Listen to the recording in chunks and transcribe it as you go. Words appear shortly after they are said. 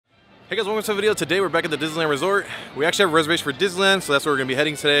Hey guys, welcome to the video. Today we're back at the Disneyland Resort. We actually have a reservation for Disneyland, so that's where we're going to be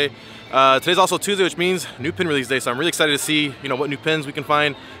heading today. Today's also Tuesday, which means new pin release day, so I'm really excited to see, what new pins we can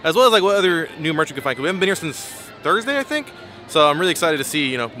find, as well as like what other new merch we can find, because we haven't been here since Thursday, I think. So I'm really excited to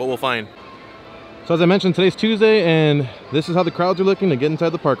see, what we'll find. So as I mentioned, today's Tuesday, and this is how the crowds are looking to get inside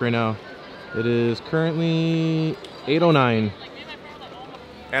the park right now. It is currently 8:09.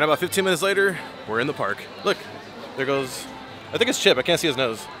 And about 15 minutes later, we're in the park. Look, there goes, I think it's Chip, I can't see his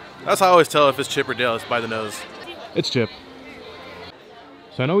nose. That's how I always tell if it's Chip or Dale, it's by the nose. It's Chip.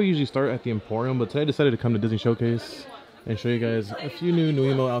 So I know we usually start at the Emporium, but today I decided to come to Disney Showcase and show you guys a few new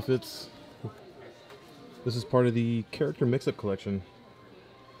Emo outfits. This is part of the character mix-up collection.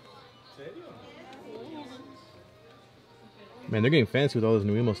 Man, they're getting fancy with all this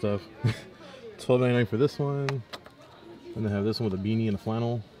new Emo stuff. $12.99 for this one. And they have this one with a beanie and a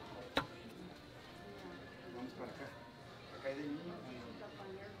flannel.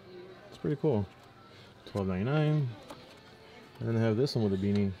 Pretty cool. $12.99. And then they have this one with a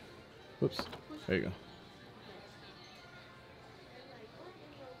beanie. Whoops. There you go.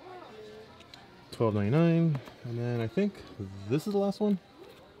 $12.99. And then I think this is the last one.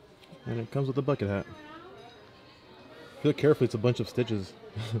 And it comes with a bucket hat. If you look carefully, it's a bunch of stitches.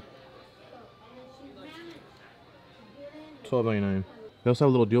 $12.99. They also have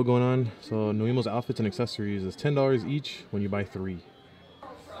a little deal going on. So Noemo's outfits and accessories is $10 each when you buy 3.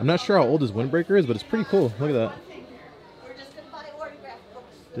 I'm not sure how old this windbreaker is, but it's pretty cool. Look at that.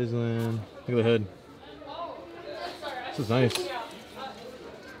 Disneyland. Look at the hood. This is nice.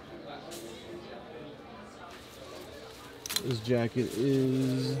 This jacket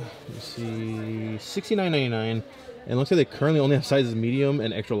is, let's see, $69.99. And it looks like they currently only have sizes medium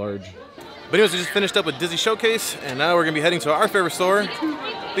and extra large. But anyways, we just finished up with Disney Showcase, and now we're going to be heading to our favorite store,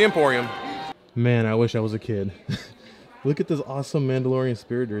 the Emporium. Man, I wish I was a kid. Look at this awesome Mandalorian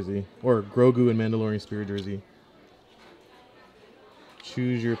Spirit jersey, or Grogu and Mandalorian Spirit jersey.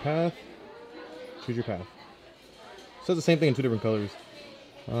 Choose your path. Choose your path. It says the same thing in 2 different colors.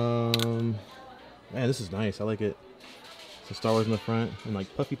 Man, this is nice. I like it. It's Star Wars in the front and like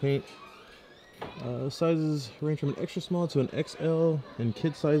puffy paint. Sizes range from an extra small to an XL in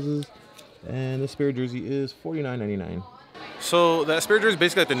kid sizes, and this Spirit jersey is $49.99. So that Spirit jersey is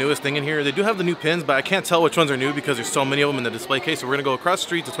basically like the newest thing in here. They do have the new pins, but I can't tell which ones are new because there's so many of them in the display case. So we're gonna go across the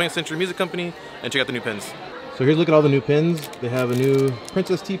street to 20th Century Music Company and check out the new pins. So here's a look at all the new pins. They have a new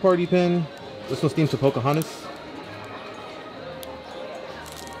Princess Tea Party pin. This one's themed to Pocahontas.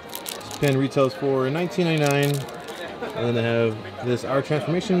 This pin retails for $19.99. And then they have this Our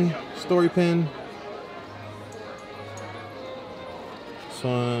Transformation story pin. This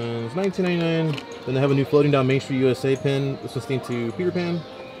one's $19.99. Then they have a new Floating Down Main Street USA pin. This one's themed to Peter Pan.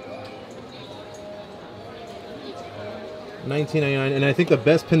 $19.99. And I think the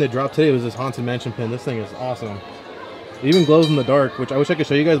best pin that dropped today was this Haunted Mansion pin. This thing is awesome. It even glows in the dark, which I wish I could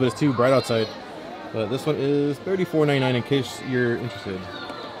show you guys, but it's too bright outside. But this one is $34.99 in case you're interested.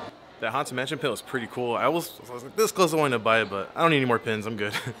 That Haunted Mansion pin was pretty cool. I was like this close to wanting to buy it, but I don't need any more pins. I'm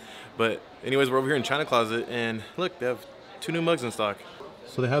good. But anyways, we're over here in China Closet, and look, they have 2 new mugs in stock.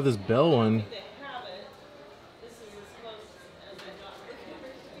 So they have this Belle one.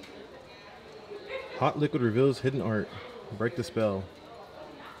 Hot liquid reveals hidden art. Break the spell.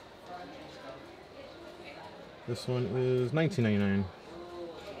 This one is $19.99.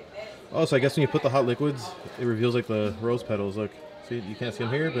 Oh, so I guess when you put the hot liquids, it reveals like the rose petals. Look, see, you can't see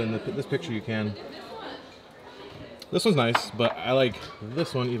them here, but in this picture you can. This one's nice, but I like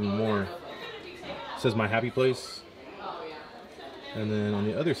this one even more. It says My Happy Place. And then on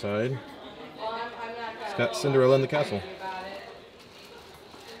the other side, it's got Cinderella in the castle.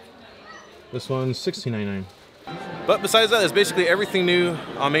 This one's $16.99. But besides that, there's basically everything new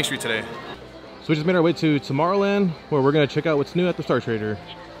on Main Street today. So we just made our way to Tomorrowland, where we're going to check out what's new at the Star Trader.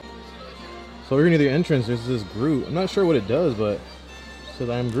 So we're near the entrance. There's this Groot. I'm not sure what it does, but it says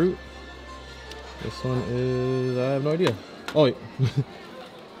I am Groot. This one is, I have no idea. Oh, wait.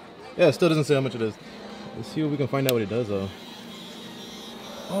 Yeah, it still doesn't say how much it is. Let's see if we can find out what it does, though.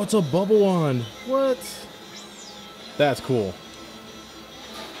 Oh, it's a bubble wand. What? That's cool.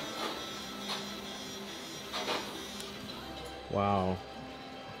 Wow.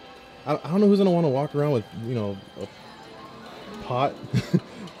 I don't know who's gonna want to walk around with, a pot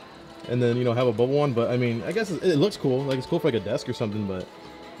and then, have a bubble wand, but I mean, I guess it looks cool. Like, it's cool for like a desk or something, but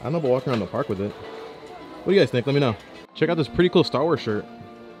I don't know about walking around the park with it. What do you guys think? Let me know. Check out this pretty cool Star Wars shirt.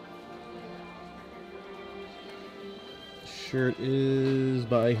 Shirt is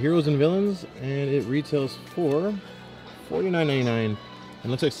by Heroes and Villains, and it retails for $49.99.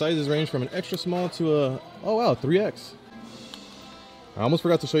 And looks like sizes range from an extra small to a, oh wow, 3X. I almost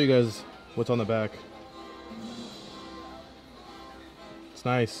forgot to show you guys what's on the back. It's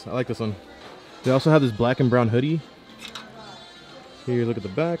nice. I like this one. They also have this black and brown hoodie. Here, look at the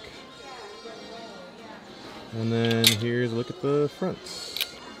back. And then here's a look at the front.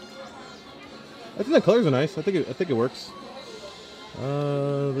 I think the colors are nice. I think it works.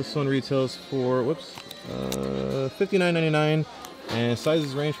 This one retails for $59.99, and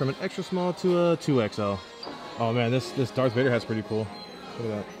sizes range from an extra small to a 2XL. Oh man, this Darth Vader hat's pretty cool. Look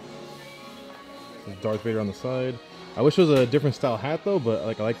at that. There's Darth Vader on the side. I wish it was a different style hat though, but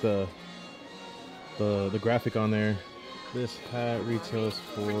like I like the graphic on there. This hat retails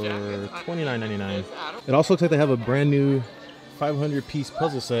for $29.99. It also looks like they have a brand new 500-piece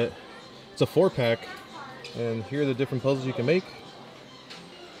puzzle set. It's a 4-pack, and here are the different puzzles you can make.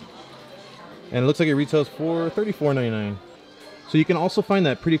 And it looks like it retails for $34.99. So you can also find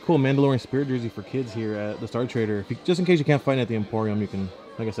that pretty cool Mandalorian Spirit jersey for kids here at the Star Trader. Just in case you can't find it at the Emporium, you can,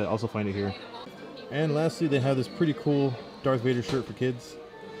 like I said, also find it here. And lastly, they have this pretty cool Darth Vader shirt for kids.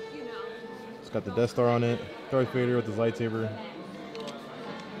 It's got the Death Star on it. Darth Vader with his lightsaber.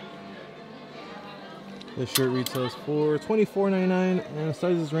 This shirt retails for $24.99, and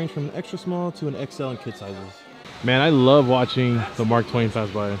sizes range from an extra small to an XL in kid sizes. Man, I love watching the Mark Twain pass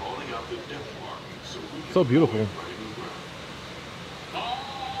by. So beautiful.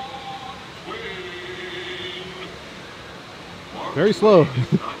 Very slow,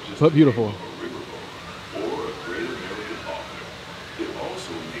 but beautiful.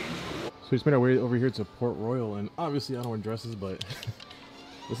 So we just made our way over here to Port Royal, and obviously I don't wear dresses, but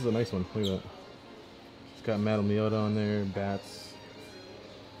this is a nice one. Look at that. It's got Madame Leota on there, bats.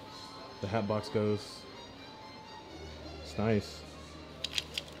 The hat box goes. It's nice.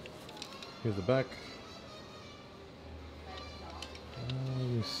 Here's the back. Let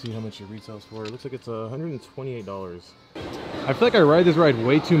me see how much it retails for. It looks like it's $128. I feel like I ride this ride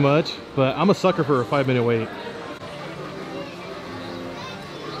way too much, but I'm a sucker for a 5-minute wait.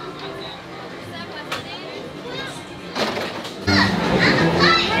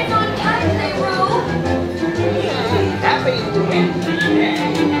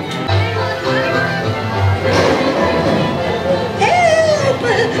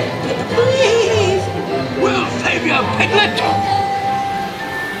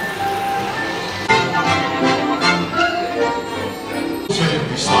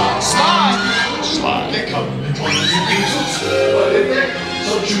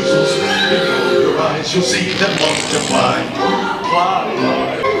 You'll see them multiply.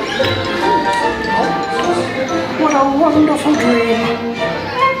 What a wonderful dream.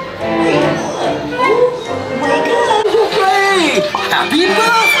 Wake up. Hey, happy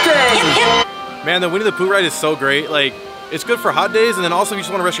birthday. Man, the Winnie the Pooh ride is so great. Like, it's good for hot days, and then also if you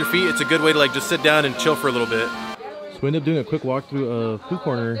just want to rest your feet, it's a good way to like just sit down and chill for a little bit. So we ended up doing a quick walkthrough of Pooh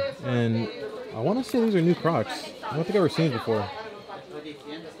Corner, and I want to say these are new Crocs. I don't think I've ever seen these before.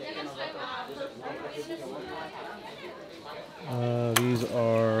 These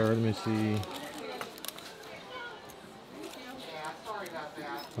are, let me see.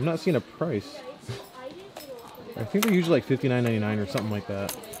 I'm not seeing a price. I think they're usually like $59.99 or something like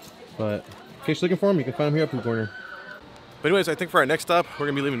that. But in case you're looking for them, you can find them here at Pooh Corner. But anyways, I think for our next stop, we're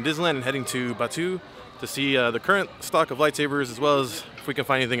going to be leaving Disneyland and heading to Batuu to see the current stock of lightsabers, as well as if we can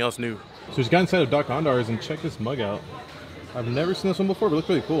find anything else new. So we just got inside of Doc Ondar's and check this mug out. I've never seen this one before, but it looks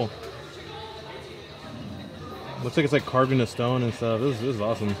really cool. Looks like it's like carved into stone and stuff. This is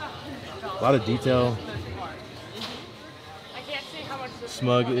awesome. A lot of detail. This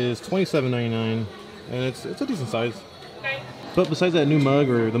mug is $27.99, and it's a decent size. But besides that new mug,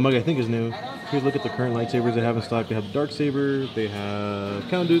 or the mug I think is new, here's a look at the current lightsabers they have in stock. They have the Darksaber, they have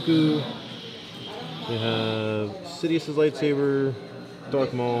Count Dooku, they have Sidious's lightsaber,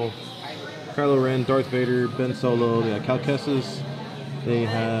 Darth Maul, Kylo Ren, Darth Vader, Ben Solo, they have Cal Kestis, they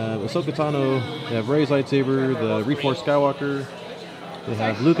have Ahsoka Tano, they have Rey's lightsaber, the Reforged Skywalker, they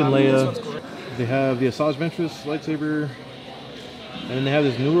have Luke and Leia, they have the Asajj Ventress lightsaber, and then they have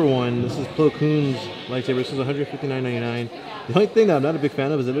this newer one. This is Plo Koon's lightsaber. This is $159.99. The only thing that I'm not a big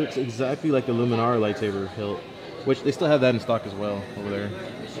fan of is it looks exactly like the Luminara lightsaber hilt, which they still have that in stock as well over there.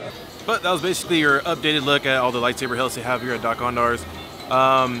 But that was basically your updated look at all the lightsaber hilts they have here at Doc Ondar's.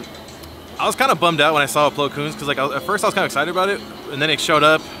 I was kind of bummed out when I saw Plo Koon's, because like at first I was kind of excited about it, and then it showed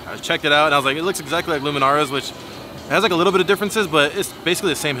up. I checked it out, and I was like, it looks exactly like Luminara's, which has like a little bit of differences, but it's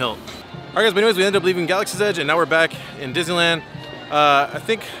basically the same hilt. All right, guys, but anyways, we ended up leaving Galaxy's Edge, and now we're back in Disneyland. I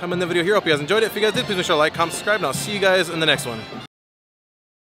think I'm in the video here. Hope you guys enjoyed it. If you guys did, please make sure to like, comment, subscribe, and I'll see you guys in the next one.